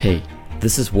Hey,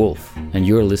 this is Wolf, and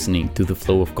you're listening to the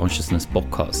Flow of Consciousness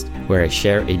podcast, where I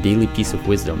share a daily piece of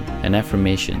wisdom, an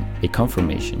affirmation, a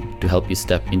confirmation to help you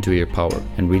step into your power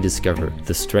and rediscover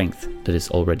the strength that is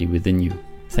already within you.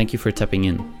 Thank you for tapping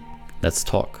in. Let's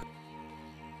talk.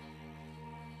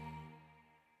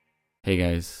 Hey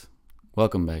guys,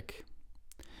 welcome back.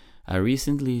 I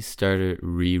recently started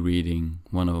rereading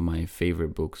one of my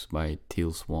favorite books by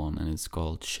Teal Swan, and it's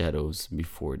called Shadows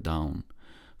Before Dawn.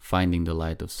 Finding the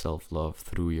light of self-love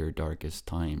through your darkest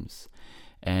times.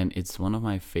 And it's one of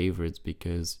my favorites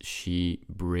because she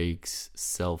breaks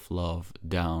self-love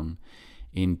down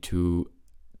into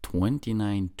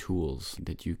 29 tools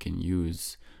that you can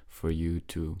use for you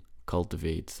to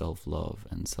cultivate self-love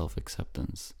and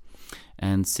self-acceptance.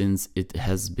 And since it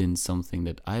has been something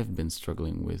that I've been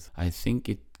struggling with, I think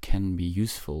it can be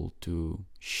useful to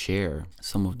share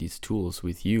some of these tools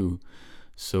with you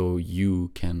so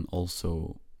you can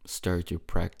also start to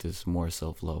practice more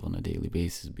self-love on a daily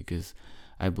basis, because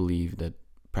I believe that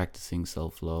practicing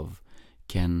self-love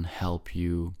can help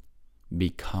you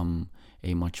become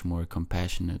a much more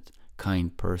compassionate,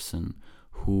 kind person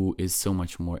who is so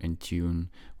much more in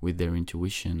tune with their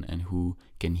intuition and who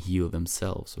can heal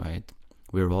themselves, right?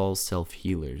 We're all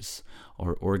self-healers.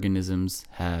 Our organisms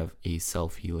have a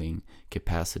self-healing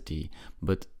capacity,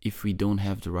 but if we don't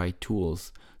have the right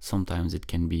tools, sometimes it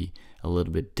can be a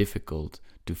little bit difficult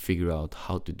to figure out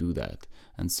how to do that.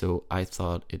 And so I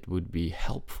thought it would be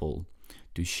helpful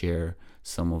to share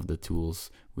some of the tools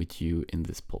with you in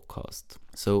this podcast.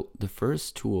 So the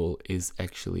first tool is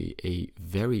actually a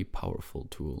very powerful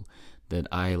tool that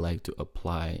I like to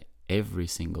apply every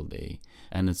single day.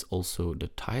 And it's also the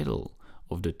title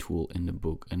of the tool in the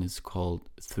book, and it's called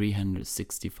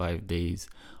 365 Days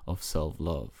of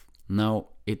Self-Love. Now,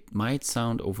 it might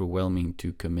sound overwhelming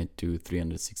to commit to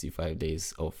 365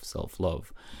 days of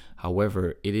self-love.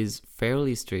 However, it is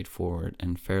fairly straightforward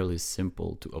and fairly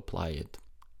simple to apply it.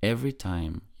 Every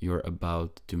time you're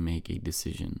about to make a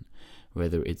decision,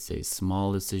 whether it's a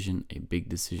small decision, a big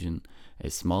decision, a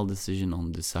small decision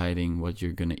on deciding what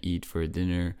you're gonna eat for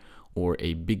dinner, or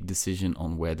a big decision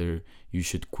on whether you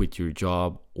should quit your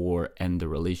job or end the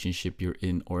relationship you're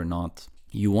in or not,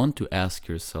 you want to ask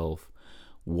yourself,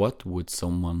 what would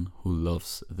someone who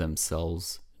loves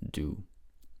themselves do?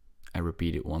 I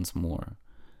repeat it once more.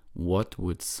 What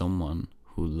would someone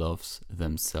who loves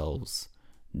themselves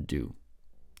do?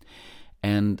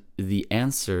 And the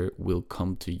answer will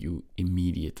come to you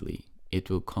immediately.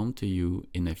 It will come to you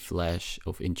in a flash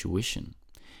of intuition.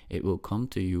 It will come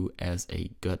to you as a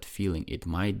gut feeling. It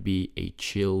might be a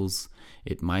chills.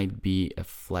 It might be a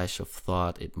flash of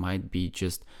thought. It might be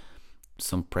just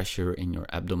some pressure in your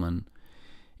abdomen.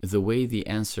 The way the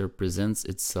answer presents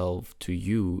itself to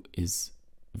you is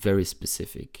very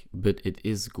specific, but it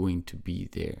is going to be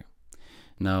there.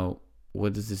 Now,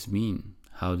 what does this mean?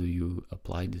 How do you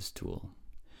apply this tool?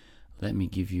 Let me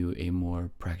give you a more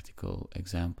practical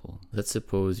example. Let's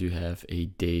suppose you have a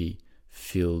day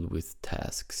filled with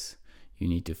tasks. You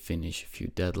need to finish a few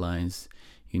deadlines.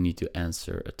 You need to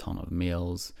answer a ton of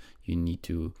mails. You need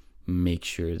to make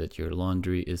sure that your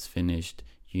laundry is finished.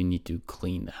 You need to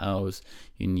clean the house.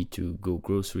 You need to go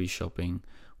grocery shopping,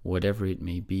 whatever it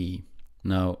may be.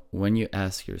 Now, when you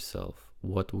ask yourself,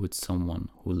 what would someone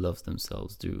who loves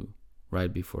themselves do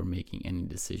right before making any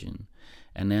decision?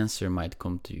 An answer might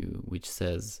come to you which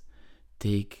says,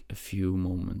 take a few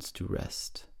moments to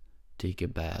rest, take a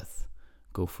bath,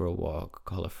 go for a walk,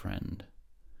 call a friend.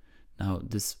 Now,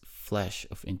 this flash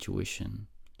of intuition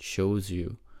shows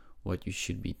you what you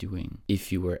should be doing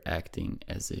if you were acting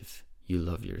as if you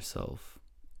love yourself.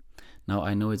 Now,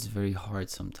 I know it's very hard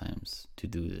sometimes to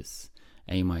do this.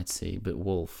 And you might say, but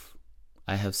Wolf,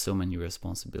 I have so many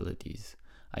responsibilities.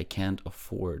 I can't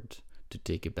afford to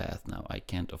take a bath now. I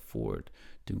can't afford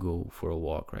to go for a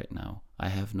walk right now. I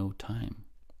have no time.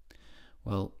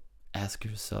 Well, ask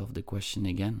yourself the question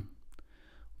again.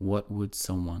 What would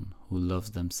someone who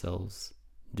loves themselves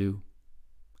do?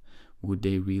 Would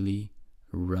they really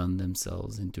run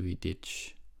themselves into a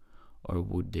ditch? Or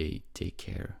would they take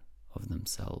care of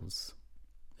themselves?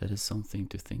 That is something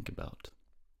to think about.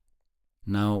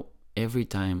 Now, every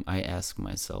time I ask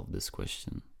myself this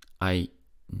question, I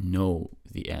know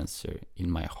the answer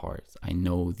in my heart. I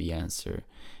know the answer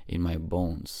in my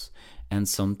bones. And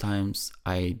sometimes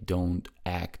I don't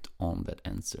act on that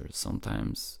answer.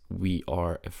 Sometimes we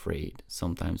are afraid.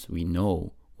 Sometimes we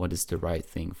know what is the right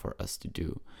thing for us to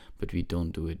do, but we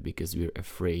don't do it because we're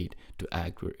afraid to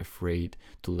act. We're afraid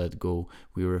to let go.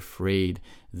 We're afraid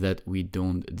that we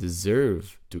don't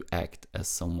deserve to act as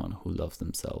someone who loves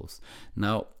themselves.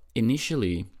 Now,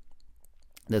 initially,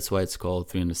 That's why it's called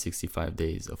 365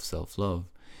 Days of Self-Love.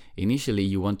 Initially,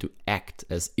 you want to act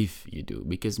as if you do,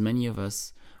 because many of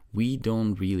us, we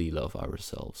don't really love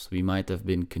ourselves. We might have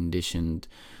been conditioned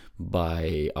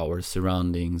by our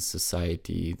surroundings,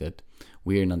 society, that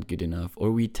we are not good enough,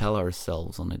 or we tell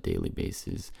ourselves on a daily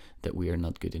basis that we are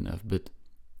not good enough. But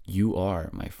you are,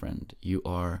 my friend, you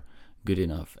are good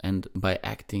enough. And by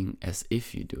acting as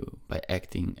if you do, by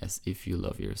acting as if you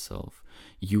love yourself,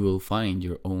 you will find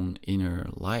your own inner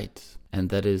light. And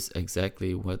that is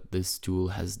exactly what this tool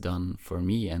has done for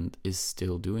me and is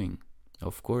still doing.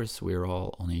 Of course, we're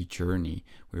all on a journey,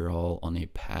 we're all on a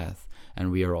path,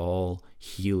 and we are all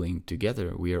healing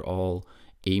together. We are all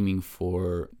aiming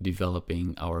for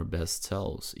developing our best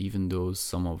selves, even though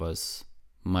some of us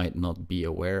might not be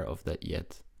aware of that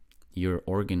yet. Your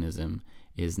organism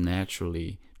is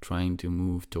naturally trying to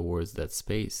move towards that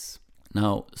space.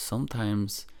 Now,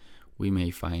 sometimes we may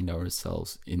find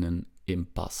ourselves in an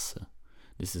impasse.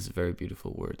 This is a very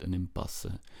beautiful word, an impasse,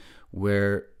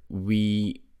 where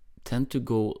we tend to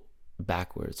go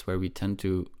backwards, where we tend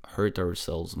to hurt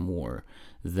ourselves more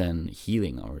than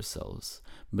healing ourselves.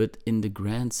 But in the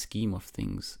grand scheme of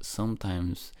things,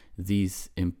 sometimes these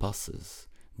impasses,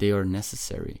 they are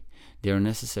necessary. They are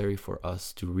necessary for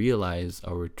us to realize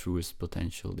our truest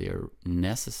potential. They are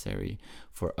necessary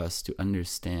for us to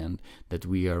understand that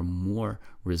we are more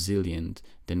resilient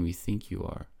than we think you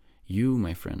are. You,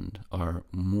 my friend, are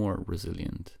more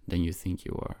resilient than you think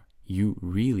you are. You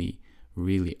really,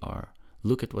 really are.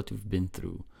 Look at what you've been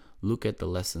through. Look at the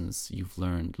lessons you've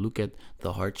learned. Look at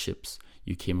the hardships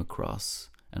you came across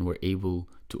and were able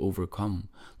to overcome.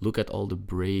 Look at all the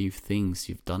brave things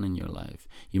you've done in your life.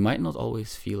 You might not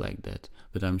always feel like that,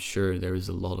 but I'm sure there is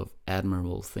a lot of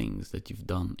admirable things that you've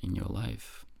done in your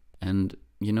life. And,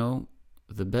 you know,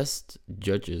 the best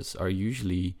judges are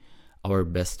usually our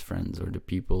best friends, or the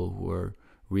people who are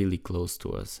really close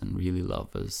to us and really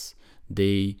love us.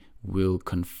 They will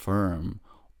confirm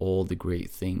all the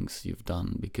great things you've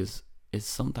done, because it's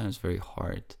sometimes very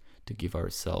hard to give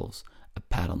ourselves a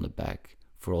pat on the back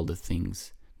for all the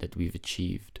things that we've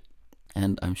achieved.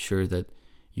 And I'm sure that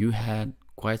you had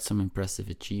quite some impressive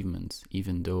achievements,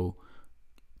 even though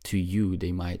to you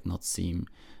they might not seem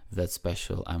that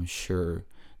special. I'm sure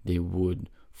they would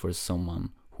for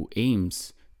someone who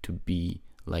aims to be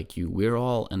like you. We're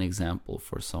all an example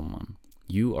for someone.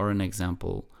 You are an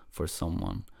example for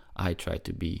someone. I try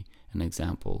to be an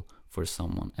example for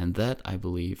someone. And that, I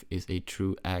believe, is a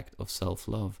true act of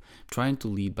self-love. Trying to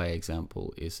lead by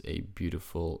example is a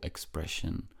beautiful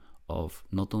expression of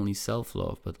not only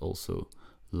self-love, but also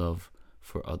love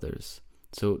for others.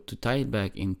 So to tie it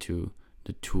back into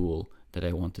the tool that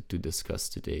I wanted to discuss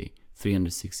today,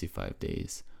 365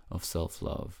 days of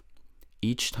self-love.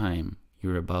 Each time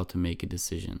you're about to make a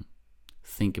decision,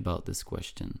 think about this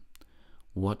question.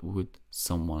 What would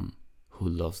someone who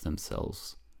loves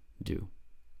themselves do?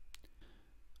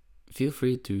 Feel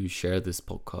free to share this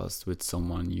podcast with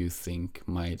someone you think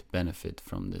might benefit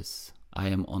from this. I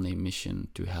am on a mission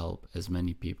to help as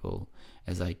many people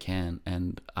as I can,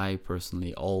 and I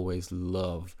personally always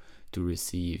love to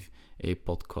receive a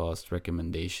podcast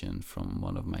recommendation from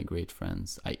one of my great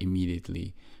friends. I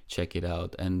immediately check it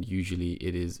out, and usually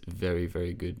it is very,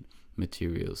 very good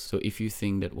materials. So if you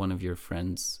think that one of your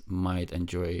friends might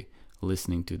enjoy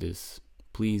listening to this,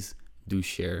 please do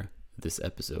share this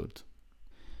episode.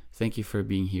 Thank you for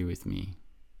being here with me.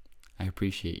 I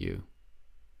appreciate you.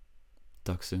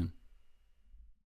 Talk soon.